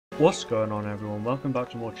What's going on, everyone? Welcome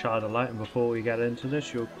back to more Child of Light, and before we get into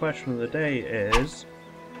this, your question of the day is,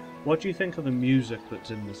 what do you think of the music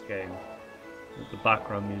that's in this game? The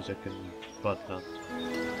background music and whatnot.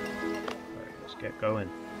 Alright, let's get going.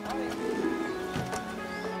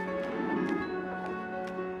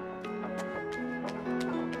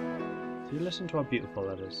 Do you listen to how beautiful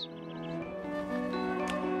that is?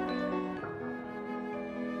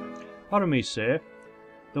 Pardon me, sir.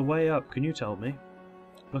 The way up, can you tell me?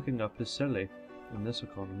 Looking up is silly in this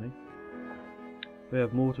economy. We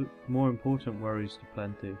have more important worries to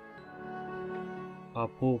plenty. Our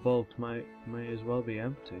poor vault may as well be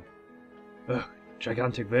empty. Ugh,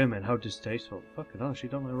 gigantic vermin, how distasteful. Fucking hell, she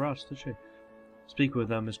don't like rats, does she? Speak with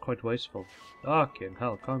them is quite wasteful. Fucking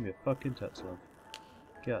hell, calm your fucking tits, love.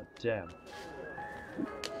 God damn.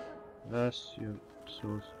 Yes, you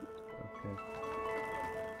source. Okay.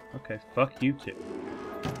 Okay, fuck you two.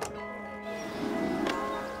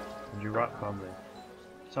 And your rat family.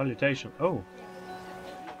 Salutation. Oh!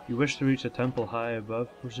 You wish to reach the temple high above,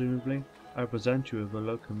 presumably? I present you with a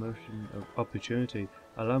locomotion of opportunity.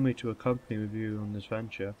 Allow me to accompany with you on this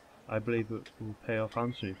venture. I believe it will pay off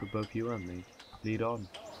handsomely for both you and me. Lead on.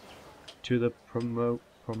 To the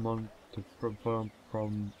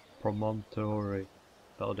promontory.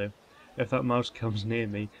 That'll do. If that mouse comes near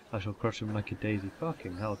me, I shall crush him like a daisy.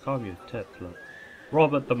 Fucking hell, calm your tits, look.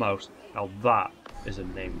 Robert the Mouse. Now that is a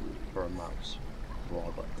name for a mouse.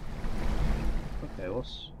 Robert. Okay,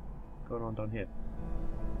 what's going on down here?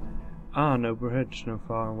 Ah, no bridge, no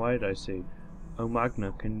far and wide I see. Oh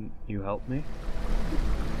Magna, can you help me?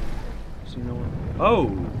 See no one? Oh!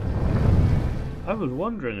 I was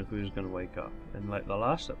wondering if he was going to wake up in like the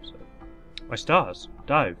last episode. My stars!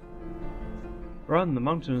 Dive! Run, the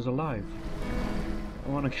mountain is alive! I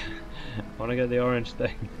wanna get the orange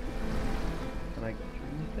thing. Can I get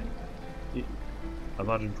anything? Yeah.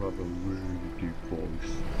 Imagine to have a really deep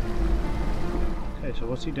voice. Okay, so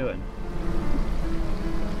what's he doing?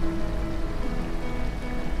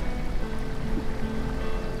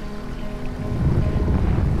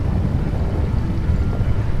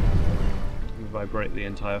 You vibrate the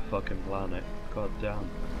entire fucking planet. God damn.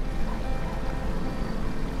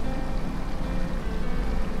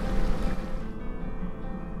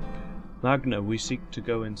 Magna, we seek to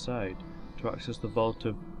go inside, to access the vault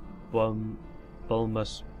of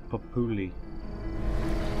Bulmus Populi.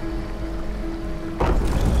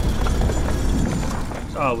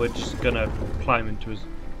 So we're just gonna climb into his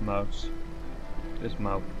mouse. His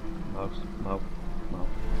mouth. Mouse. Mouth. Mouth.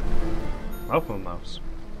 Mouth or mouse?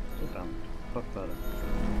 So damn. Fuck that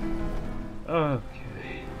up.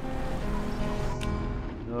 Okay.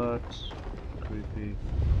 Not creepy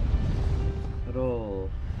at all.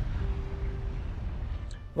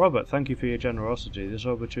 Robert, thank you for your generosity. This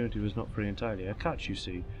opportunity was not free entirely. A catch, you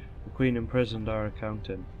see. The Queen imprisoned our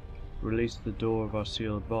accountant, released the door of our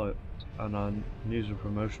sealed vault, and our news and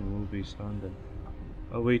promotion will be standing.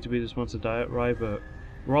 Are we to be the sponsored diet? Robert?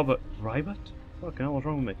 Fucking hell, what's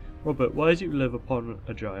wrong with me? Robert, why is it you live upon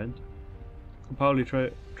a giant?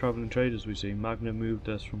 Powerfully travelling traders we see, Magna moved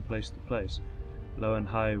us from place to place. Low and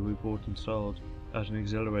high we bought and sold at an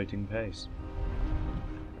exhilarating pace.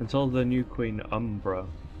 Until the new Queen Umbra,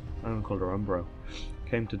 I don't call her Umbro,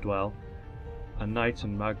 came to dwell, and night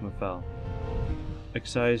and Magma fell.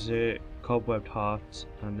 Excise cobwebbed hearts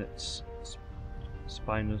and its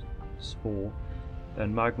spinous spore,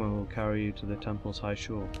 then Magma will carry you to the temple's high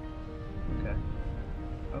shore. Okay.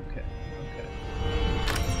 Okay.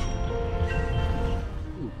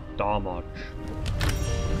 Ooh, damage.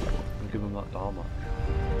 I'll give him that damage.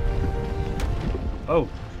 Oh,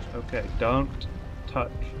 okay, don't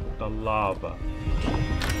touch the lava.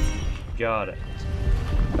 Got it.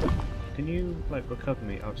 Can you, like, recover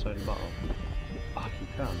me outside the battle? Ah, you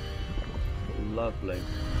can. Lovely.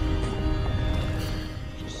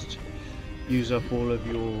 Just use up all of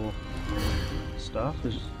your stuff,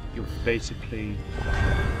 as you're basically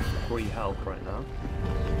free health right now.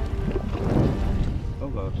 Oh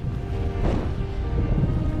god.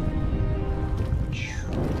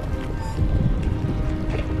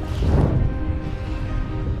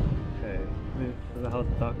 Where the hell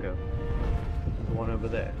did that go? The one over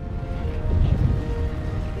there.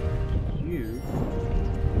 You.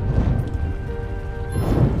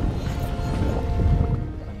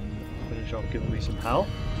 And finish off giving me some health.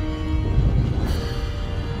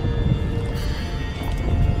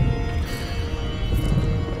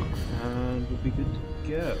 And we'll be good to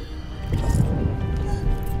go.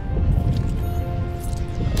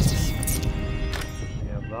 We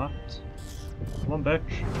have that. Come on,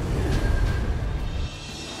 bitch.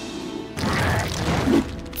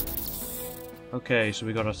 Okay, so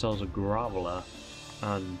we got ourselves a Graveler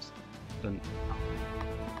and then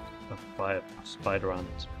a fire spider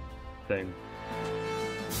ant thing.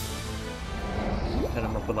 Hit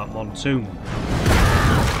him up with that monsoon.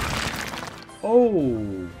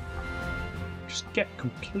 Oh! Just get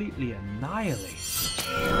completely annihilated.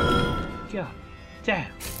 God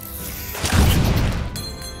damn.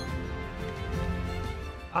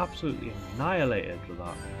 Absolutely annihilated with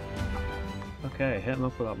that. Okay, hit him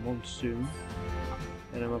up with that monsoon.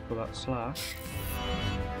 Hit him up with that slash.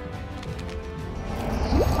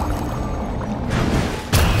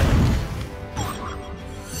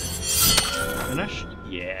 Finished?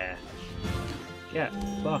 Yeah. Get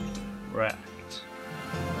fucked wrecked.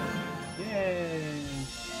 Yay!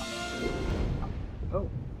 Oh.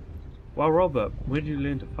 Well, Robert, where did you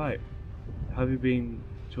learn to fight? Have you been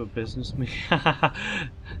to a business meeting?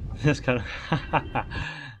 This kind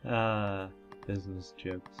of business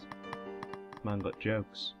jokes. Man got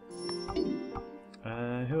jokes.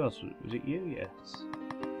 Who else? Was it you? Yes.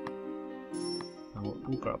 Oh,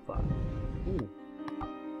 we'll grab that. Ooh.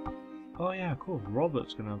 Oh yeah, cool.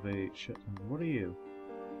 Robert's gonna have a shit. What are you?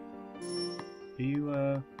 Are you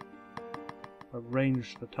a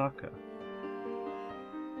ranged attacker?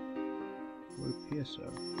 Would appear so.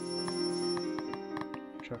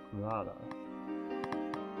 Check that out.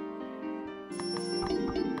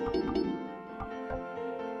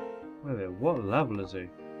 Wait a minute, what level is he?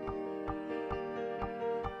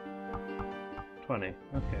 20.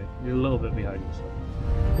 Okay, you're a little bit behind yourself,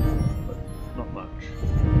 but not much.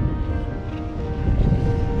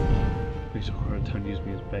 Please don't use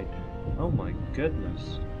me as bait. Oh my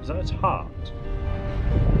goodness, is that its heart?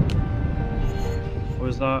 Or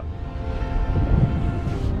is that?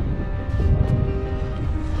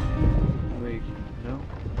 Wait, no.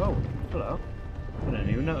 Oh, hello. I didn't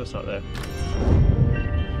even notice that there.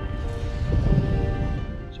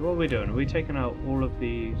 So what are we doing? Are we taking out all of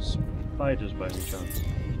the spiders by any chance?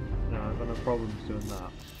 No, I've got no problems doing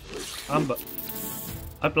that. But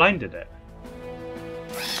I blinded it.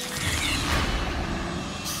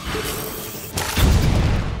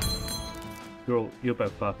 You're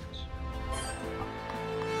both fucked.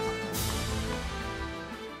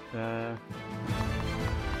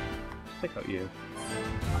 Take out you.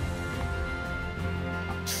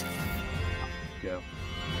 Go.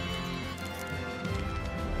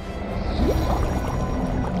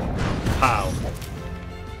 Pow!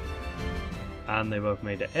 And they both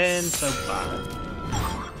made it in, so bad.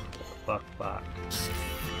 Fuck back.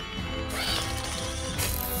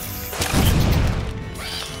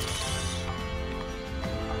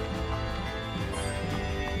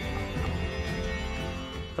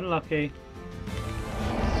 Unlucky.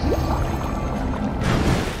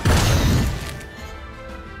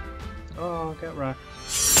 Oh, get wrecked.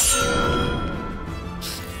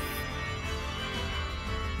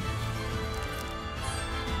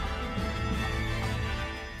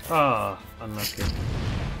 Ah, unlucky.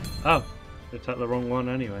 Oh, they took the wrong one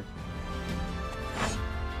anyway.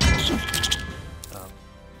 Oh,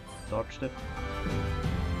 dodged it.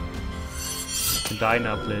 Can die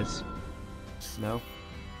now, please. No?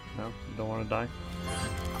 No? You don't want to die?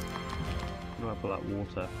 I'm gonna put that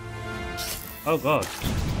water. Oh god!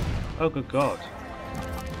 Oh good god!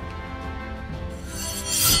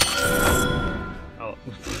 Oh,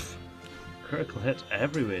 critical hits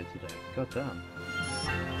everywhere today. God damn.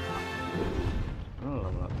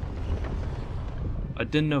 Oh, I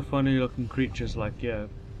didn't know funny looking creatures like you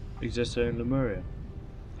existed in Lemuria.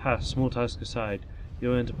 Ha, small task aside,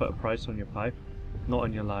 you learn to put a price on your pipe, not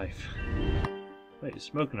on your life. Wait, he's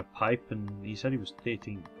smoking a pipe and he said he was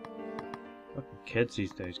 13. Fucking kids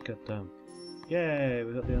these days, god damn. Yay,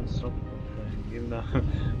 we got the unstoppable thing, even though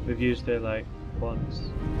we've used it like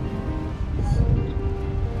once.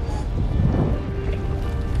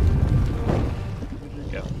 Where did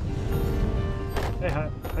it go? Hey,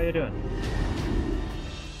 how you doing?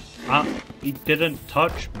 Ah, he didn't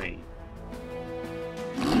touch me.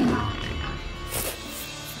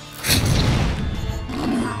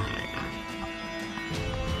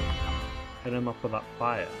 Hit him up with that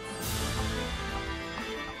fire.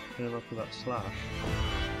 Hit him up with that slash.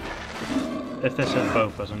 If this hit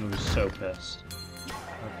both of us, I'm going to be so pissed.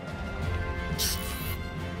 Okay.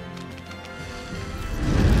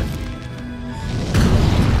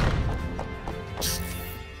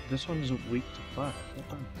 This one isn't weak to fire.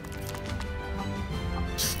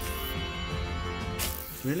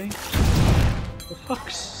 Really? For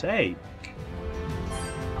fuck's sake!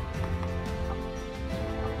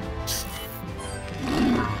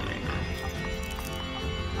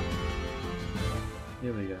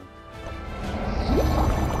 Here we go.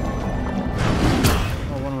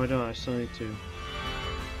 what am I doing? I still need to...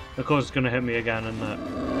 Of course it's gonna hit me again, and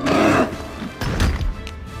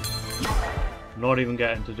not even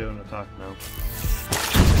getting to do an attack now.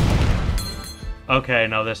 Okay,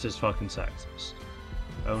 now this is fucking sexist.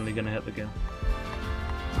 Only gonna hit the gun.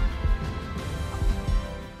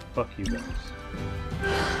 Fuck you guys.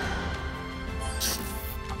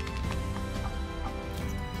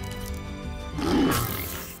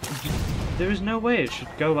 There is no way it should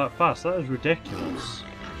go that fast. That is ridiculous.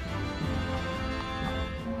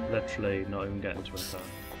 Literally not even getting to attack.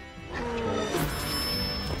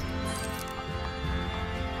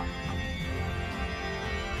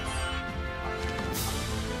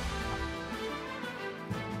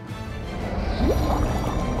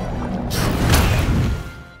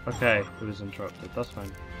 Okay, it was interrupted. That's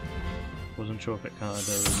fine. Wasn't sure if it counted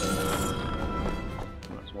as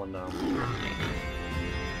that's one down.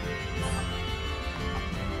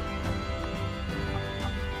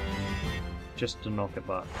 Just to knock it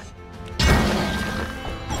back.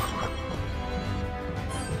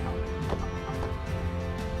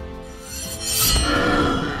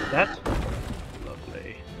 That?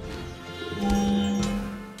 Lovely.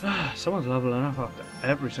 Someone's leveling up after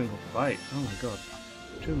every single fight. Oh my god.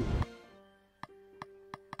 2.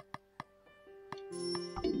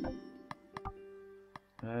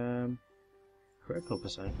 Critical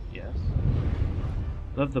percent, yes.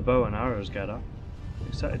 Love the bow and arrows, Gedda.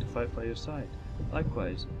 Excited to fight by your side.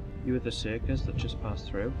 Likewise, you are the circus that just passed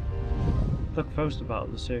through. Look forward to battle,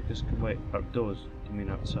 the circus can wait outdoors. You mean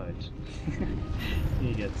outside?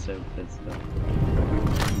 You get so pissed off.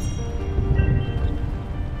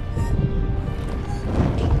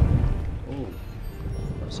 Oh,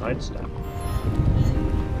 a sidestep.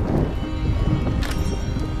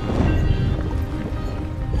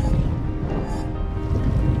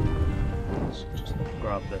 Let's just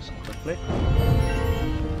grab this quickly.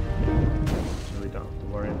 We don't have to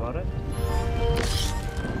worry about it.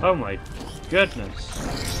 Oh my goodness!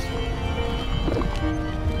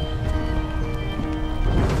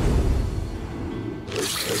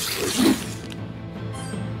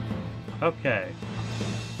 Okay,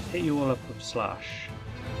 hit you all up with slash.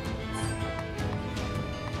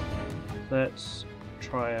 Let's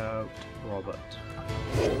try out Robert.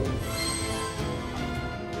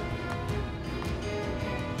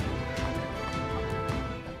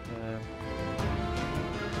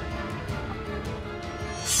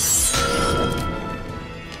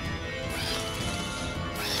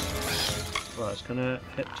 Well, it's gonna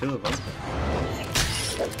hit 2 of them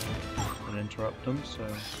and interrupt them, so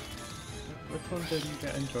which one didn't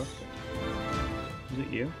get interrupted? Is it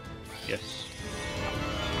you? Yes.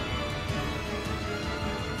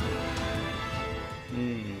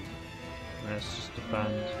 Let's just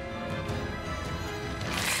defend.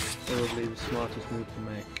 Probably the smartest move to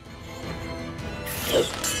make.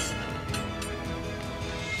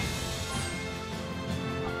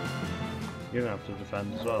 You're gonna have to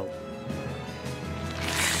defend as well.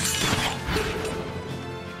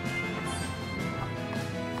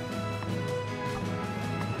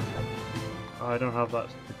 Oh, I don't have that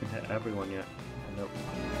that can hit everyone yet. Nope.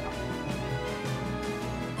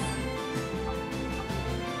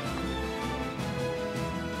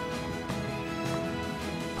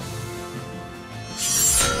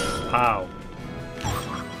 Pow!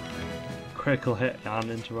 Critical hit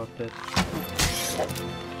and interrupted.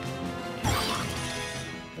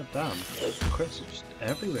 God damn, crits are just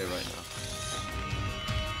everywhere right now.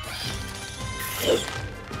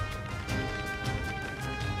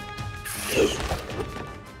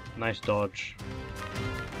 Nice dodge.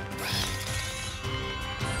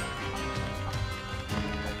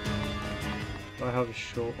 Do I have a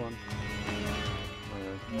short one?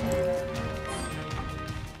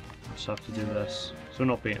 Just have to do this. So we're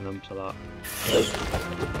not beating them to that.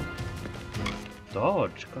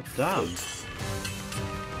 Dodge, god damn.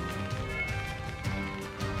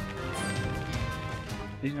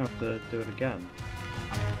 He's gonna have to do it again.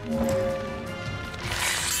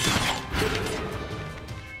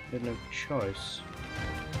 He had no choice.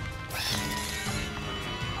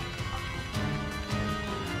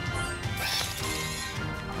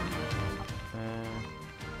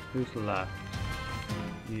 Who's left?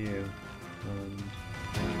 You. And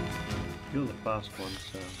you're the fast one,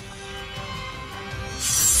 so...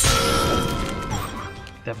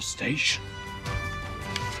 Devastation!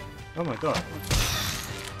 Oh my god.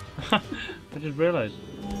 I just realised.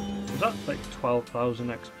 Was that like 12,000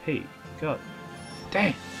 XP? God.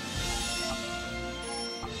 Damn!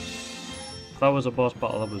 If that was a boss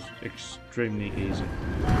battle, that was extremely easy.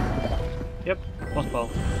 Yep, boss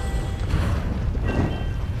battle.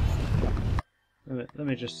 Let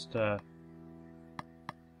me just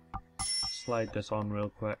slide this on real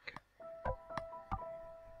quick.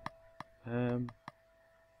 I'm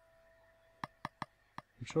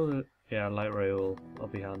sure that, yeah, light ray will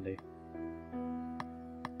be handy.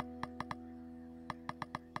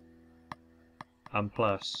 And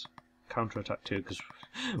plus, counterattack too, because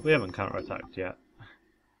we haven't counterattacked yet.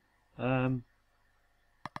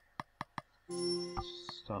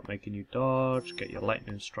 Start making you dodge, get your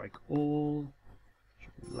lightning strike all.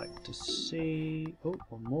 Should we like to see... Oh,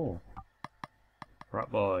 one more.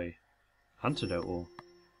 Rat boy. Antidote all.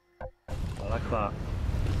 I like that.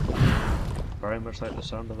 Very much like the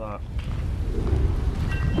sound of that.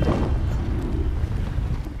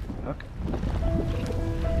 Okay.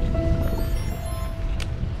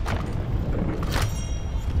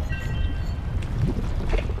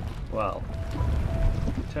 Well,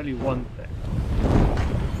 I'll tell you one thing.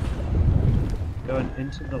 Going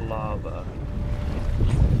into the lava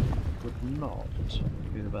would not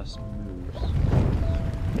be the best moves.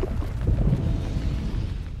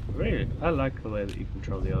 Really, I like the way that you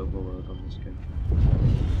control the overworld on this game.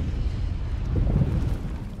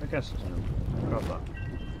 I guess it's no. Grab that.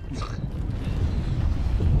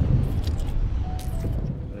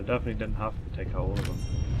 I definitely didn't have to take out all of them.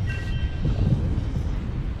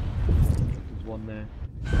 There's one there.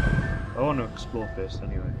 I want to explore first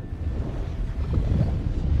anyway.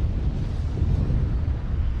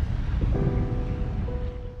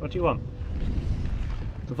 What do you want?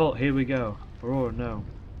 The vault, here we go. Aurora, no.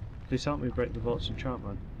 Please help me break the vault's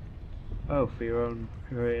enchantment. Oh, for your own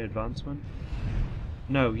career advancement?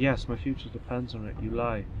 No, yes, my future depends on it. You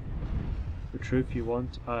lie. The truth you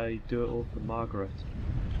want, I do it all for Margaret.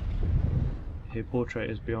 Her portrait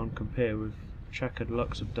is beyond compare with checkered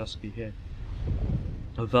locks of dusky hair,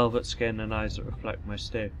 a velvet skin and eyes that reflect my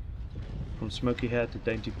stare. From smoky hair to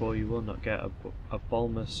dainty paw you will not get a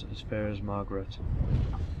Balmus as fair as Margaret.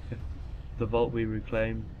 If the vault we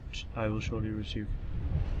reclaim, I will surely receive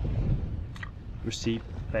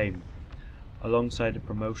fame, alongside a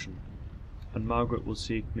promotion, and Margaret will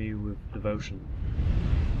seek me with devotion.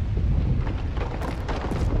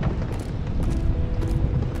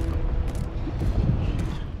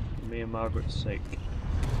 For me and Margaret's sake.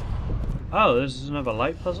 Oh, this is another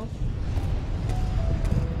light puzzle?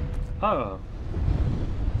 Oh.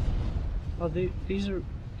 Oh, these are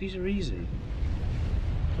easy.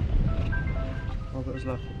 Margaret has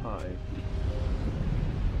left the hive.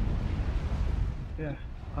 Yeah,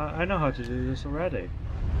 I know how to do this already.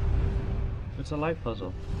 It's a light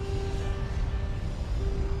puzzle.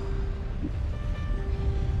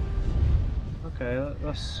 Okay,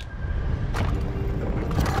 that's...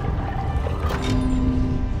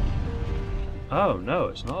 Oh no,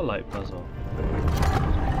 it's not a light puzzle.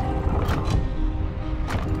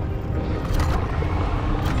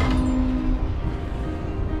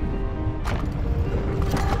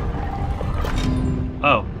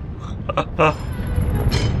 Oh.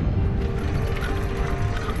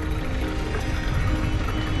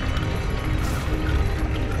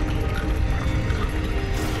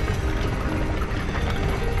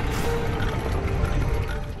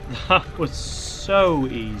 That was so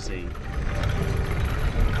easy.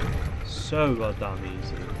 So goddamn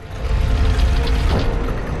easy.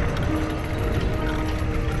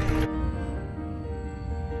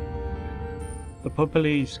 The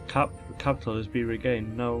Pupilese capital is be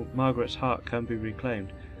regained. Now Margaret's heart can be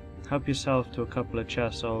reclaimed. Help yourself to a couple of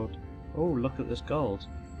chests old. Oh, look at this gold.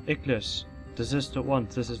 Iglis, desist at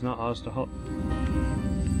once. This is not ours to hold.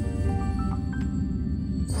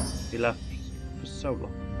 He left for so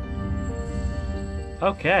long.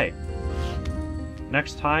 Okay.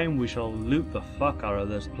 Next time we shall loot the fuck out of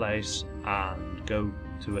this place and go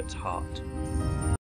to its heart.